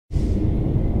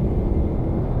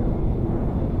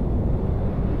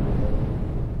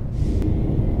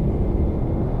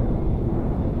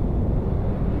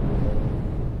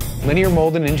Linear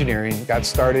mold and engineering got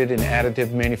started in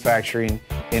additive manufacturing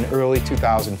in early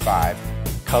 2005.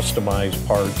 Customize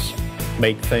parts,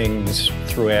 make things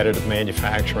through additive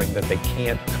manufacturing that they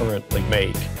can't currently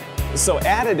make. So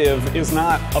additive is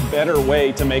not a better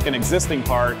way to make an existing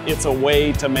part, it's a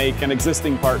way to make an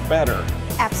existing part better.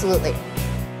 Absolutely.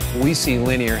 We see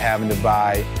Linear having to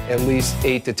buy at least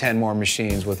 8 to 10 more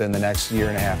machines within the next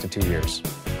 1.5 to 2 years.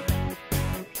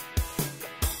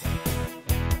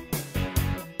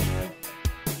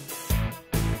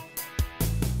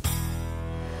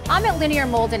 I'm at Linear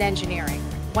Mold and Engineering,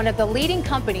 one of the leading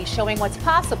companies showing what's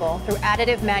possible through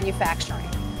additive manufacturing.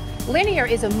 Linear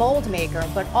is a mold maker,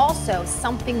 but also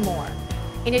something more.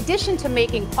 In addition to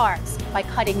making parts by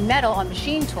cutting metal on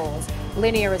machine tools,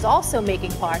 Linear is also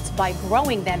making parts by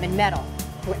growing them in metal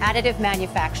through additive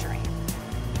manufacturing.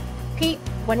 Pete,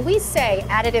 when we say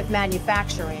additive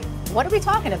manufacturing, what are we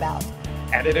talking about?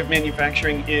 Additive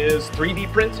manufacturing is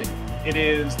 3D printing. It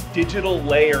is digital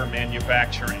layer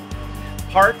manufacturing.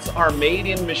 Parts are made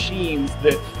in machines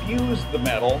that fuse the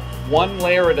metal one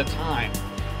layer at a time,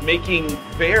 making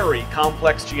very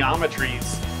complex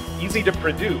geometries easy to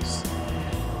produce.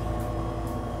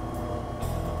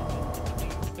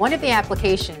 One of the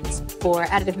applications for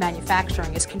additive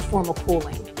manufacturing is conformal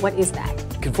cooling. What is that?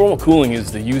 Conformal cooling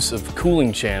is the use of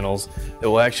cooling channels that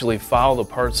will actually follow the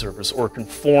part surface or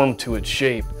conform to its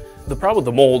shape. The problem with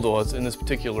the mold was, in this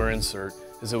particular insert,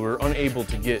 is that we're unable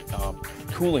to get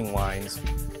cooling lines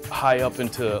high up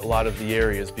into a lot of the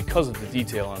areas because of the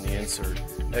detail on the insert.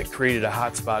 That created a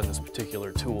hot spot in this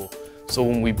particular tool. So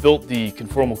when we built the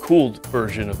conformal cooled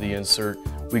version of the insert,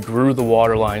 we grew the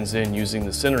water lines in using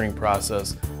the sintering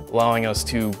process, allowing us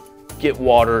to get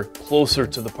water closer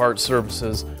to the part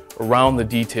surfaces around the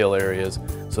detail areas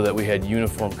so that we had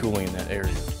uniform cooling in that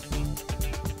area.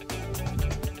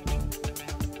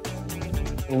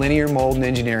 Linear Mold and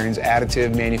Engineering's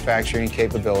additive manufacturing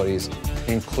capabilities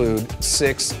include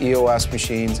 6 EOS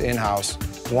machines in-house,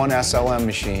 1 SLM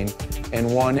machine,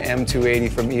 and 1 M280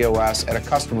 from EOS at a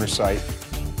customer site.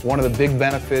 One of the big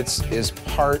benefits is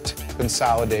part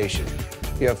consolidation.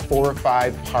 You have 4 or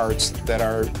 5 parts that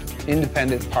are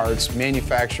independent parts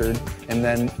manufactured and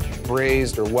then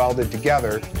brazed or welded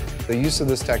together. The use of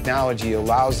this technology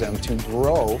allows them to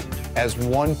grow as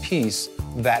one piece,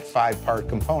 that 5-part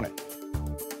component.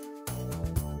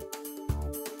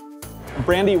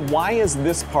 Brandy, why is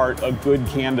this part a good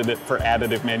candidate for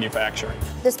additive manufacturing?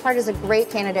 This part is a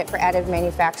great candidate for additive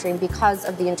manufacturing because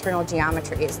of the internal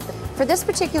geometries. For this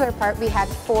particular part, we had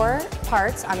 4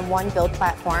 parts on one build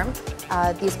platform.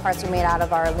 These parts are made out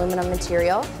of our aluminum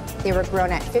material. They were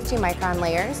grown at 50 micron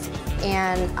layers,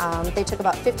 and they took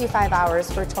about 55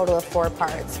 hours for a total of 4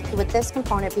 parts. With this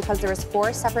component, because there was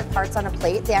 4 separate parts on a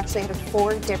plate, they actually had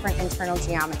 4 different internal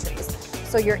geometries.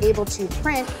 So you're able to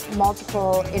print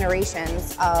multiple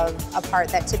iterations of a part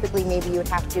that typically maybe you would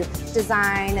have to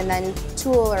design and then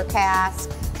tool or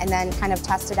cast and then kind of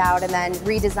test it out and then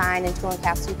redesign and tool and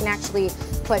cast. So you can actually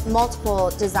put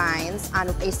multiple designs on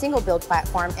a single build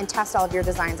platform and test all of your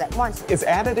designs at once. Is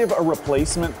additive a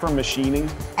replacement for machining?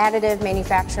 Additive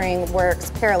manufacturing works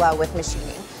parallel with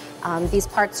machining. These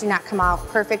parts do not come out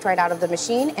perfect right out of the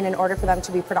machine, and in order for them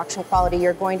to be production quality,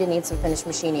 you're going to need some finished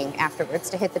machining afterwards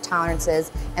to hit the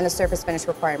tolerances and the surface finish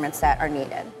requirements that are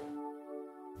needed.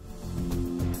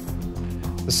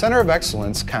 The Center of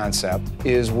Excellence concept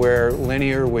is where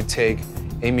Linear would take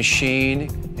a machine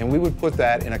and we would put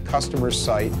that in a customer's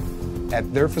site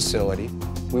at their facility.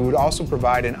 We would also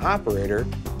provide an operator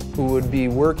who would be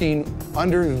working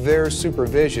under their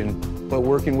supervision, but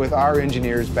working with our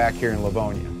engineers back here in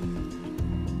Livonia.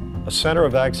 A center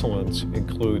of excellence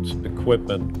includes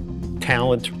equipment,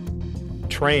 talent,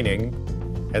 training,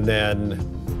 and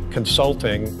then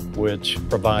consulting, which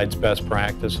provides best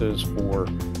practices for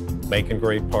making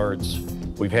great parts.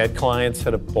 We've had clients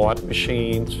that have bought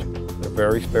machines. They're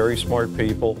very, very smart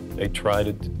people. They try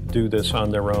to do this on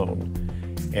their own.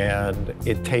 And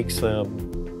it takes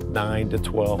them 9 to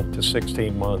 12 to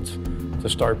 16 months to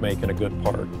start making a good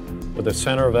part. With a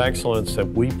center of excellence that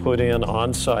we put in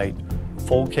on site,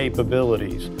 full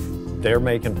capabilities, they're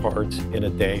making parts in a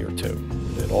day or 2.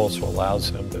 It also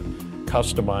allows them to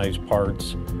customize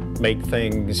parts, make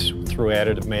things through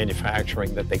additive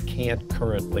manufacturing that they can't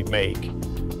currently make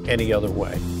any other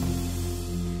way.